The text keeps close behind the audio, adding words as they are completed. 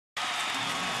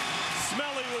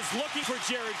Smelly was looking for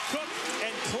Jared Cook,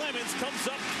 and Clemons comes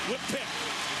up with pick.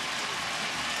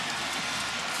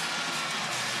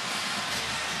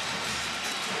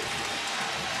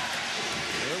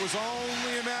 It was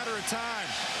only a matter of time.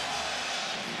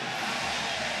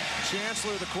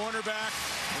 Chancellor, the cornerback,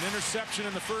 an interception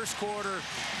in the first quarter,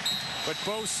 but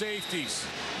both safeties,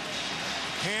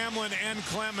 Hamlin and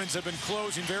Clemons, have been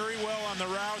closing very well on the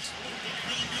route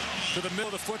to the middle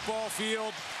of the football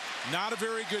field. Not a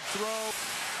very good throw,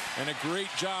 and a great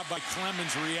job by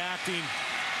Clemons reacting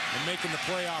and making the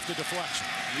play off the deflection.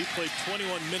 He played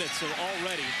 21 minutes, so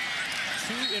already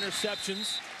 2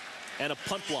 interceptions and a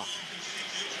punt block.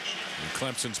 And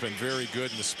Clemson's been very good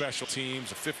in the special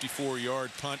teams. A 54-yard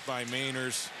punt by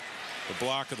Mainers. The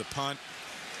block of the punt.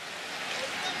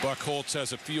 Buck Holtz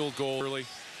has a field goal early.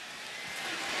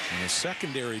 And the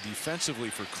secondary defensively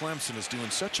for Clemson is doing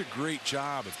such a great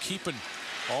job of keeping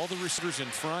all the receivers in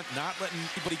front, not letting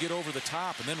anybody get over the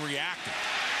top, and then reacting.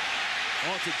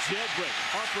 On to jailbreak.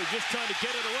 Harper just trying to get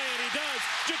it away, and he does.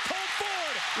 Jacoby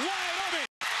Ford, wide open.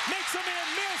 Makes a man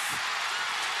miss.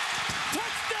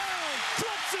 Touchdown,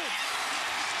 Clemson.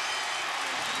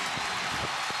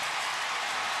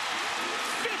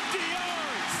 50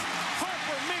 yards.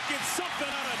 Harper making something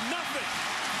out of nothing.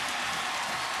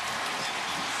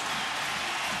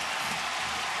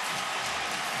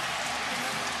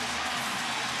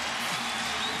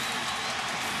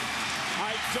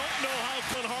 I don't know how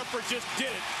Harper just did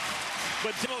it,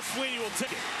 but Demo Sweeney will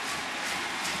take it.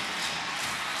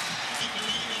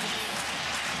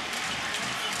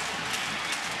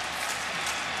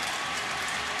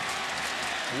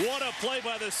 What a play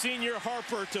by the senior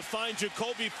Harper to find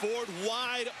Jacoby Ford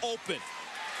wide open.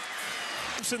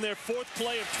 In their 4th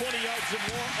play of 20 yards or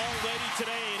more already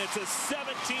today, and it's a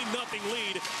 17-0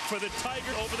 lead for the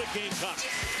Tigers over the Gamecocks.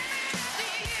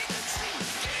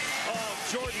 Oh,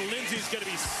 Jordan Lindsay's going to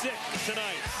be sick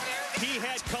tonight. He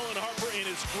had Cullen Harper in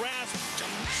his grasp,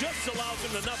 just allows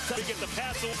him enough time to get the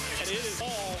pass, and it is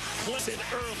all Clemson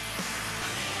early.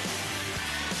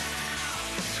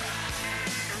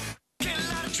 Get a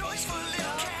lot of choice for a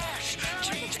little cash.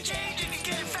 Change and you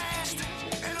get it fast.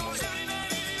 And always 79,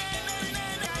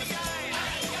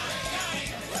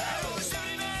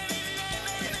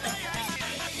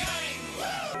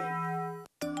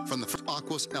 From the first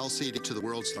Aquos LCD to the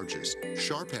world's largest,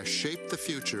 Sharp has shaped the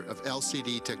future of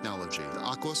LCD technology. The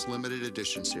Aquos Limited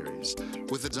Edition series,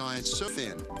 with a design so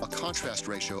thin, a contrast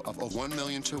ratio of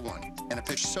 1,000,000 to 1, and a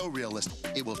pitch so realistic,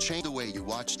 it will change the way you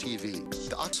watch TV.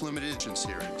 The Aquos Limited Edition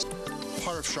series,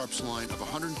 part of Sharp's line of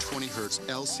 120 Hz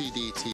LCD TV.